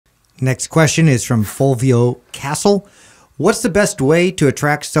Next question is from Fulvio Castle. What's the best way to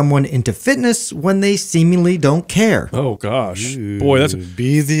attract someone into fitness when they seemingly don't care? Oh gosh, boy, that's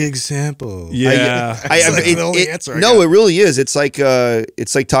be the example. Yeah. It really is. It's like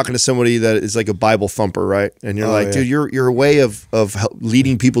talking to somebody that is like a Bible thumper, right? And you're dude, your way of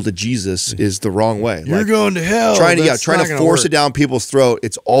leading people to Jesus is the wrong way. You're going to hell. Trying to force it down people's throat,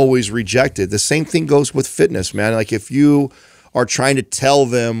 it's always rejected. The same thing goes with fitness, man. Like if you are trying to tell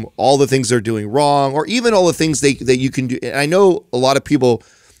them all the things they're doing wrong, or even all the things that you can do. And I know a lot of people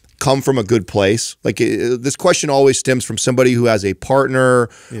come from a good place. Like this question always stems from somebody who has a partner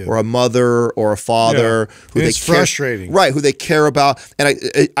or a mother or a father who it's frustrating, right? Who they care about. And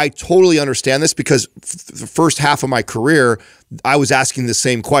I totally understand this because the first half of my career, I was asking the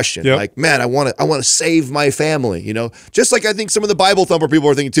same question. Like, man, I want to save my family, you know? Just like I think some of the Bible thumper people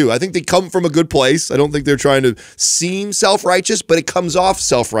are thinking too. I think they come from a good place. I don't think they're trying to seem self-righteous, but it comes off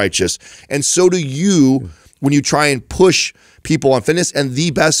self-righteous. And so do you when you try and push people on fitness. And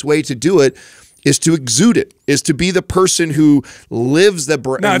the best way to do it is to exude it, is to be the person who lives the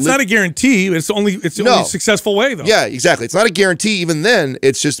brand. No, it's not a guarantee. It's the only successful way, though. Yeah, exactly. It's not a guarantee even then.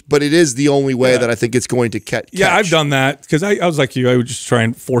 It's just, but it is the only way that I think it's going to catch. Yeah, I've done that because I was like you. I would just try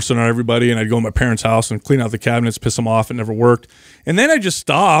and force it on everybody, and I'd go to my parents' house and clean out the cabinets, piss them off. It never worked. And then I just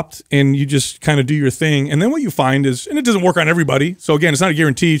stopped, and you just kind of do your thing. And then what you find is, and it doesn't work on everybody. So again, it's not a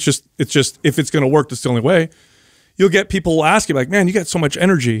guarantee. It's just if it's going to work, that's the only way. You'll get people asking like, "Man, you got so much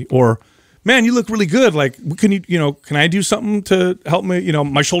energy," or "Man, you look really good. Like, can can I do something to help me?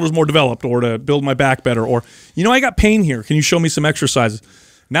 My shoulder's more developed, or to build my back better, or I got pain here. Can you show me some exercises?"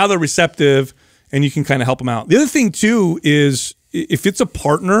 Now they're receptive, and you can kind of help them out. The other thing too is if it's a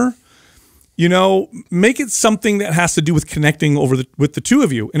partner, make it something that has to do with connecting with the two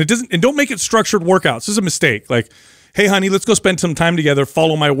of you, and don't make it structured workouts. This is a mistake. Like, "Hey, honey, let's go spend some time together.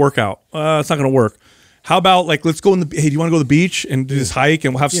 Follow my workout." It's not going to work. How about like let's go hey, do you want to go to the beach and do this hike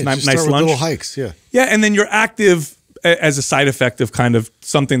and we'll have some nice lunch? Little hikes, yeah, and then you're active as a side effect of kind of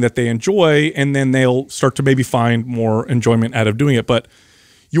something that they enjoy, and then they'll start to maybe find more enjoyment out of doing it. But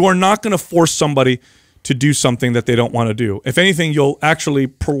you are not going to force somebody to do something that they don't want to do. If anything, you'll actually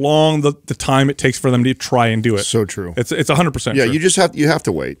prolong the time it takes for them to try and do it. So true. It's 100% yeah, true. you have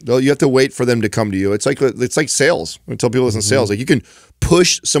to wait. You have to wait for them to come to you. It's like sales. I tell people it's in sales. Like you can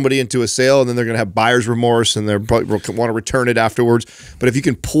push somebody into a sale and then they're going to have buyer's remorse and they're probably want to return it afterwards. But if you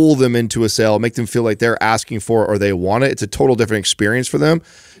can pull them into a sale, make them feel like they're asking for it or they want it, it's a total different experience for them.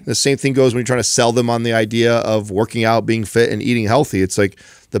 And the same thing goes when you're trying to sell them on the idea of working out, being fit, and eating healthy. It's like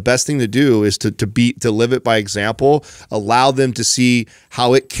the best thing to do is to live it by example, allow them to see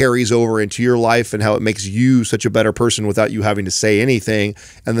how it carries over into your life and how it makes you such a better person without you having to say anything.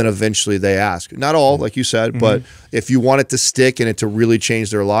 And then eventually they ask. Not all, like you said, but if you want it to stick and it to really change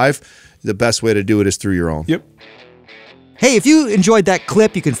their life, the best way to do it is through your own. Yep. Hey, if you enjoyed that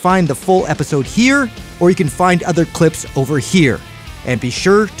clip, you can find the full episode here, or you can find other clips over here. And be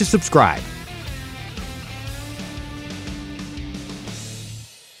sure to subscribe.